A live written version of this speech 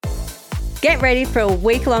Get ready for a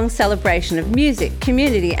week-long celebration of music,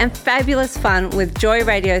 community and fabulous fun with Joy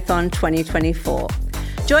Radiothon 2024.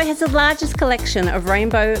 Joy has the largest collection of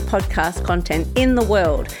rainbow podcast content in the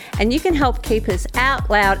world, and you can help keep us out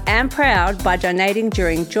loud and proud by donating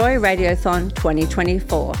during Joy Radiothon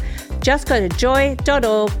 2024. Just go to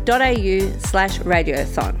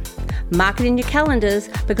joy.org.au/radiothon. Mark it in your calendars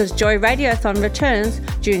because Joy Radiothon returns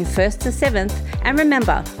June 1st to 7th, and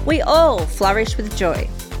remember, we all flourish with joy.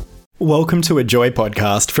 Welcome to a Joy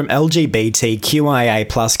podcast from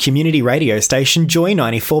LGBTQIA+ community radio station Joy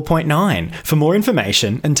 94.9. For more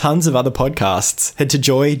information and tons of other podcasts, head to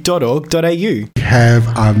joy.org.au. We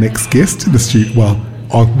have our next guest in the studio,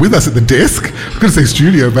 with us at the desk. I'm going to say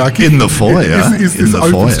studio, but in the foyer. Is this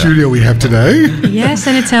open foyer studio we have today? Yes,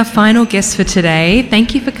 and it's our final guest for today.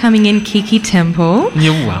 Thank you for coming in, Kiki Temple.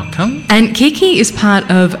 You're welcome. And Kiki is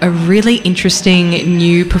part of a really interesting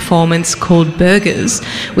new performance called Burgers,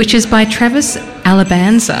 which is by Travis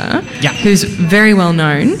Alabanza, who's very well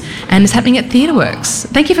known and is happening at TheatreWorks.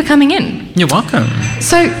 Thank you for coming in. You're welcome.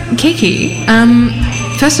 So, Kiki,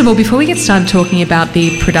 first of all, before we get started talking about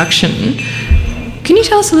the production, can you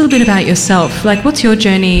tell us a little bit about yourself? Like, what's your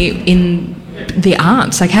journey in the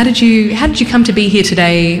arts? Like, how did you come to be here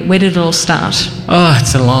today? Where did it all start? Oh,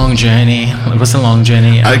 it's a long journey. It was a long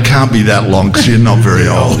journey. It can't be that long because you're not very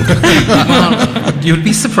old. Well, you'd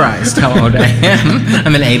be surprised how old I am.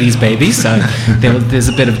 I'm an 80s baby, so there's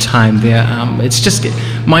a bit of time there. It's just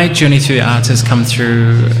my journey through the arts has come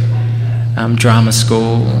through drama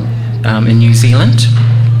school in New Zealand.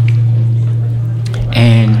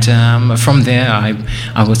 And from there, I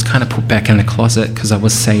was kind of put back in the closet because I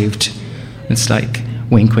was saved. It's like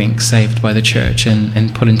wink, wink, saved by the church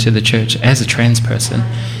and put into the church as a trans person,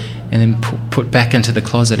 and then put back into the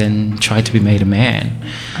closet and tried to be made a man.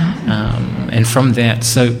 And from that,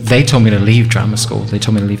 so they told me to leave drama school. They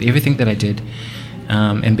told me to leave everything that I did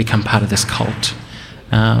and become part of this cult.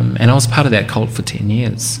 And I was part of that cult for 10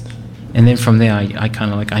 years. And then from there, I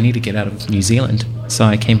kind of like, I need to get out of New Zealand. So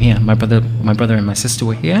I came here. My brother and my sister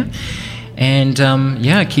were here. And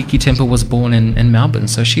Kiki Temple was born in Melbourne.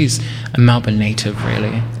 So she's a Melbourne native,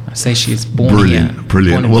 really. I say she's born here.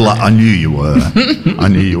 Brilliant. Well, I knew you were. I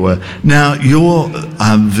knew you were. Now, you're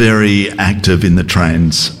very active in the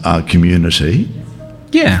trans community.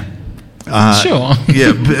 Yeah. Sure.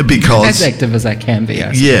 Yeah, because as active as I can be,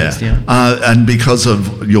 I suppose. And because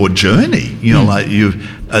of your journey, like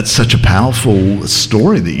it's such a powerful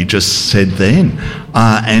story that you just said then,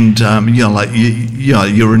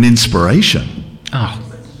 you're an inspiration. Oh,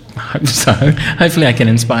 I hope so. Hopefully, I can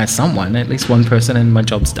inspire someone, at least one person, and my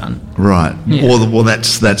job's done. Right. Yeah. Well,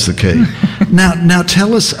 that's the key. Now,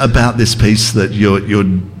 tell us about this piece that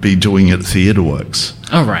you'd be doing at TheatreWorks.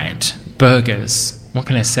 All right, Burgers. What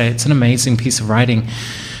can I say? It's an amazing piece of writing.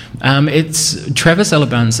 Travis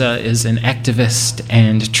Alabanza is an activist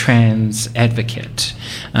and trans advocate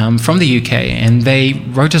from the UK, and they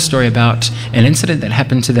wrote a story about an incident that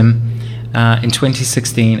happened to them in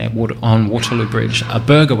 2016 on Waterloo Bridge. A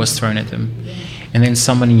burger was thrown at them, and then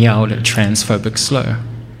someone yelled a transphobic slur.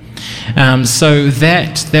 So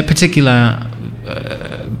that particular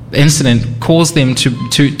incident caused them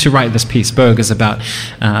to write this piece, Burgers, about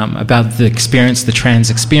the experience, the trans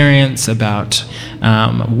experience, about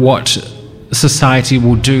what society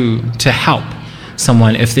will do to help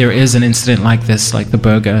someone if there is an incident like this, like the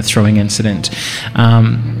burger throwing incident.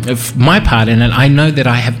 My part in it, I know that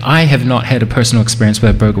I have not had a personal experience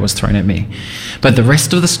where a burger was thrown at me, but the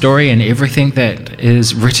rest of the story and everything that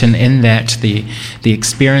is written in that, the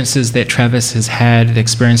experiences that Travis has had, the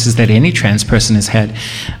experiences that any trans person has had,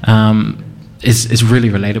 is really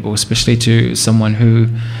relatable, especially to someone who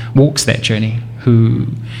walks that journey,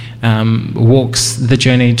 who walks the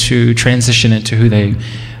journey to transition into who they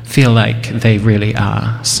feel like they really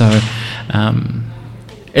are. So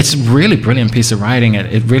it's a really brilliant piece of writing.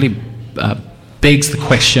 It really begs the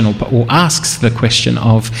question or asks the question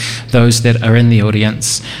of those that are in the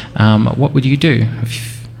audience, what would you do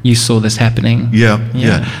if you saw this happening? Yeah.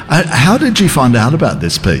 How did you find out about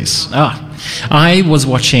this piece? I was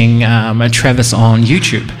watching Travis on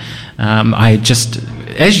YouTube. I just,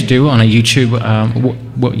 as you do on a YouTube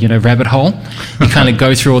rabbit hole, you kind of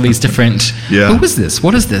go through all these different, who is this?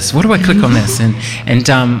 What is this? What do I click on this? And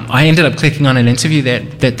I ended up clicking on an interview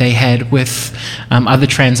that they had with other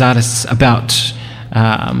trans artists about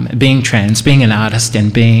being trans, being an artist,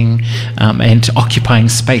 and being and occupying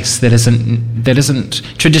space that isn't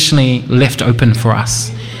traditionally left open for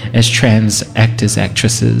us as trans actors,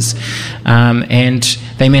 actresses, and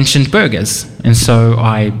they mentioned burgers, and so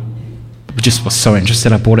I just was so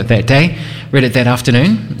interested. I bought it that day, read it that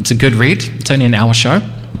afternoon. It's a good read. It's only an hour show.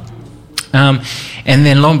 And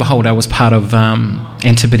then lo and behold, I was part of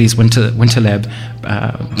Antipodes Winter Lab,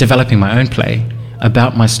 developing my own play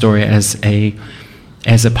about my story as a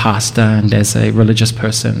pastor and as a religious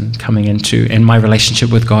person coming into, and my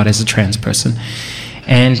relationship with God as a trans person.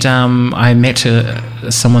 And I met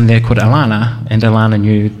someone there called Alana, and Alana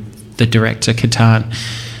knew the director, Kitan,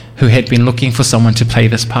 who had been looking for someone to play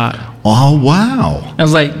this part. Oh, wow. I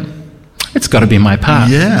was like, it's got to be my part.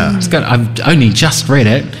 Yeah. I've only just read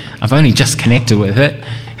it. I've only just connected with it.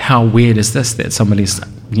 How weird is this that somebody's,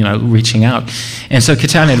 reaching out? And so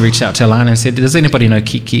Kitan had reached out to Alana and said, does anybody know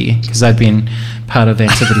Kiki? Because I'd been part of the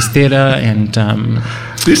Antipodes Theatre, and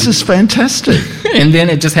this is fantastic. And then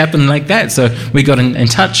it just happened like that. So we got in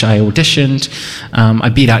touch. I auditioned. I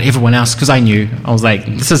beat out everyone else because I knew. I was like,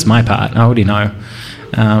 this is my part. I already know.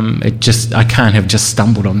 I can't have just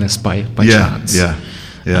stumbled on this by chance. Yeah.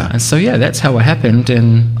 And so that's how it happened,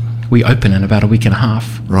 and we open in about a week and a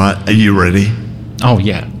half. Right. Are you ready? Oh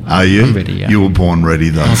yeah. Are you? I'm ready. Yeah. You were born ready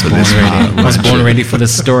though for this part. I was born ready for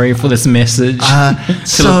this story, for this message,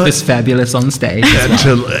 to look this fabulous on stage.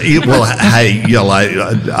 Hey,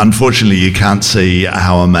 unfortunately you can't see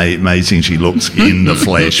how amazing she looks in the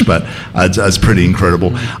flesh, but it's pretty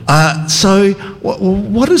incredible. So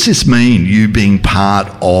what does this mean, you being part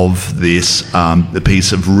of this the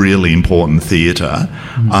piece of really important theatre,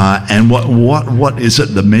 and what is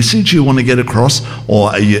it, the message you want to get across, or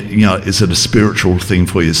are is it a spiritual thing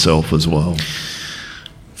for yourself as well?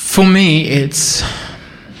 For me, it's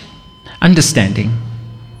understanding.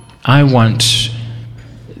 I want,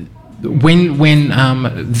 when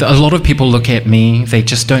a lot of people look at me, they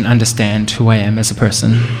just don't understand who I am as a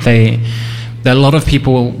person. There are a lot of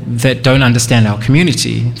people that don't understand our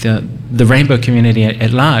community, the rainbow community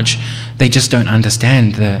at large. They just don't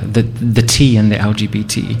understand the T in the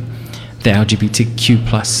LGBTQ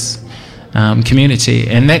plus community,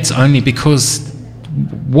 and that's only because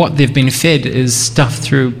what they've been fed is stuff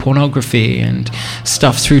through pornography and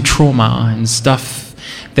stuff through trauma and stuff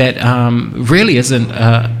that really isn't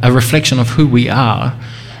a reflection of who we are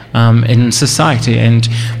in society. And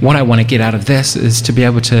what I want to get out of this is to be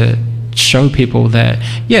able to show people that,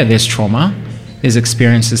 there's trauma, there's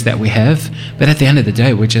experiences that we have, but at the end of the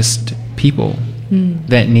day, we're just people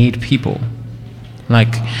that need people.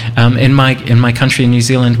 Like in my country, in New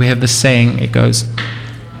Zealand, we have this saying. It goes,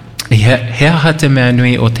 "He ha te mea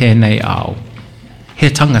nui o tēnei ao. He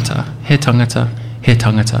tangata, he tangata, he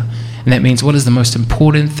tangata." And that means, what is the most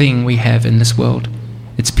important thing we have in this world?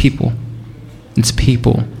 It's people. It's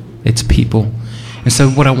people. It's people. And so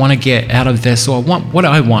what I want to get out of this, or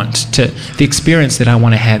the experience that I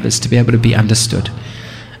want to have, is to be able to be understood,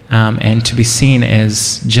 and to be seen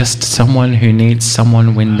as just someone who needs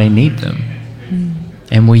someone when they need them.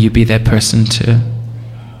 And will you be that person to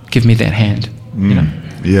give me that hand? Would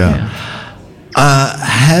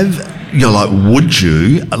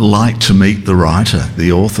you like to meet the writer,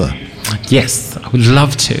 the author? Yes, I would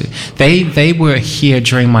love to. They were here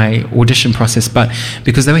during my audition process, but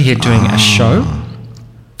because they were here doing a show,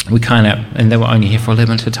 and they were only here for a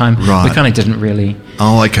limited time, right. We kind of didn't really...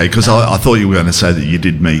 Oh, okay, because I thought you were going to say that you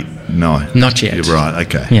did meet. No. Not yet. You're right,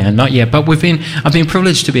 okay. Yeah, not yet, but I've been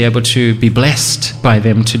privileged to be able to be blessed by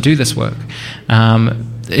them to do this work.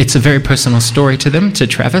 It's a very personal story to them, to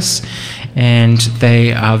Travis, and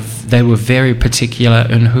they were very particular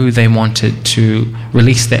in who they wanted to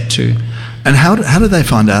release that to. And how did they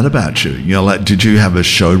find out about you? Did you have a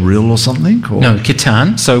show reel or something? Or? No,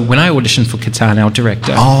 Kitan. So when I auditioned for Kitan, our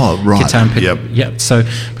director. Oh, right. Kitan, Yep. So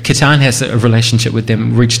Kitan has a relationship with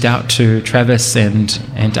them, reached out to Travis and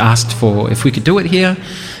asked for if we could do it here,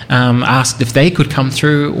 asked if they could come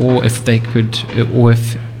through, or if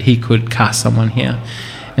he could cast someone here.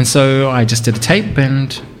 And so I just did a tape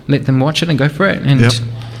and let them watch it and go for it. And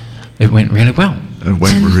it went really well. It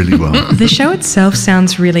went really well. The show itself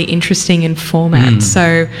sounds really interesting in format.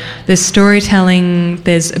 So there's storytelling,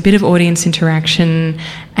 there's a bit of audience interaction,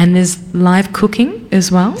 and there's live cooking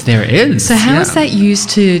as well. There is. So how is that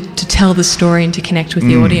used to tell the story and to connect with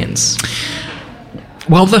the audience?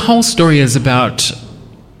 Well, the whole story is about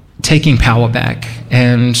taking power back.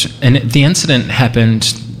 And the incident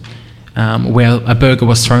happened where a burger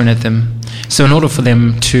was thrown at them. So in order for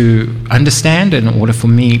them to understand, in order for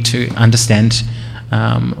me to understand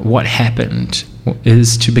what happened,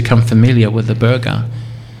 is to become familiar with the burger,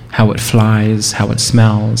 how it flies, how it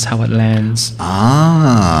smells, how it lands,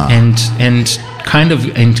 and kind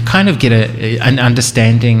of get an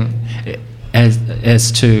understanding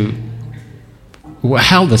as to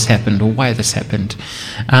how this happened or why this happened,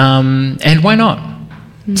 and why not.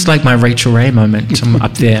 It's like my Rachel Ray moment. I'm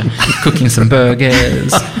up there cooking some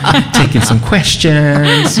burgers, taking some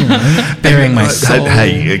questions, bearing my soul.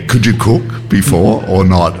 Hey, could you cook before or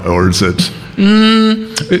not? Or is it...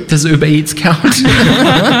 Does Uber Eats count?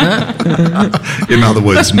 In other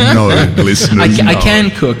words, no, listeners. I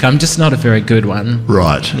can cook. I'm just not a very good one.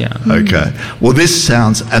 Right. Yeah. Okay. Well, this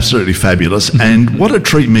sounds absolutely fabulous, and what a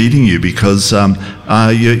treat meeting you, because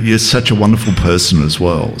you're such a wonderful person as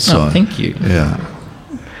well. So, thank you. Yeah.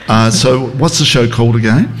 So what's the show called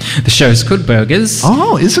again? The show's called Burgers.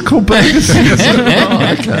 Oh, is it called Burgers?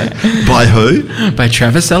 Oh, okay. By who? By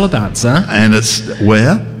Travis Alabanza. And it's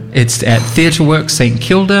where? It's at Theatre Works St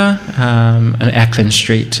Kilda on Ackland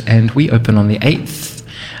Street, and we open on the 8th.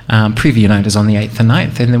 Preview night is on the 8th and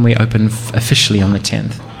 9th, and then we open officially on the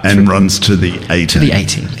 10th. And runs to the 18th. To the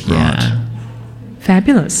 18th, yeah. Right.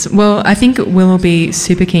 Fabulous. Well, I think we'll all be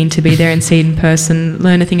super keen to be there and see it in person,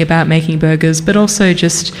 learn a thing about making burgers, but also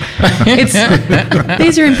just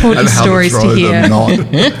these are important stories to hear.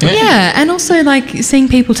 Yeah, and also like seeing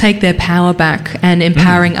people take their power back and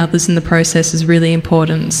empowering others in the process is really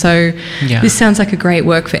important. So this sounds like a great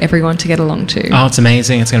work for everyone to get along to. Oh, it's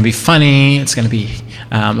amazing. It's going to be funny. It's going to be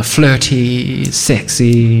flirty,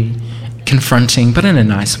 sexy, confronting, but in a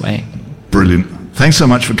nice way. Brilliant. Thanks so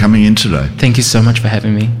much for coming in today. Thank you so much for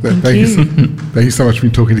having me. Thank you so much for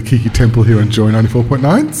talking to Kiki Temple here on Joy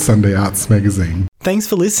 94.9, Sunday Arts Magazine. Thanks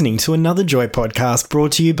for listening to another Joy podcast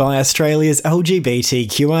brought to you by Australia's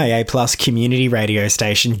LGBTQIA+ community radio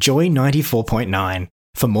station, Joy 94.9.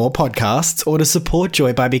 For more podcasts or to support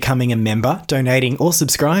Joy by becoming a member, donating or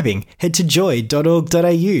subscribing, head to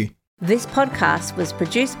joy.org.au. This podcast was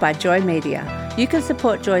produced by Joy Media. You can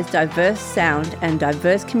support Joy's diverse sound and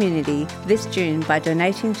diverse community this June by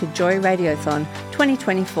donating to Joy Radiothon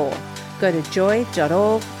 2024. Go to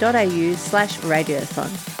joy.org.au/radiothon.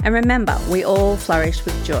 And remember, we all flourish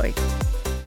with joy.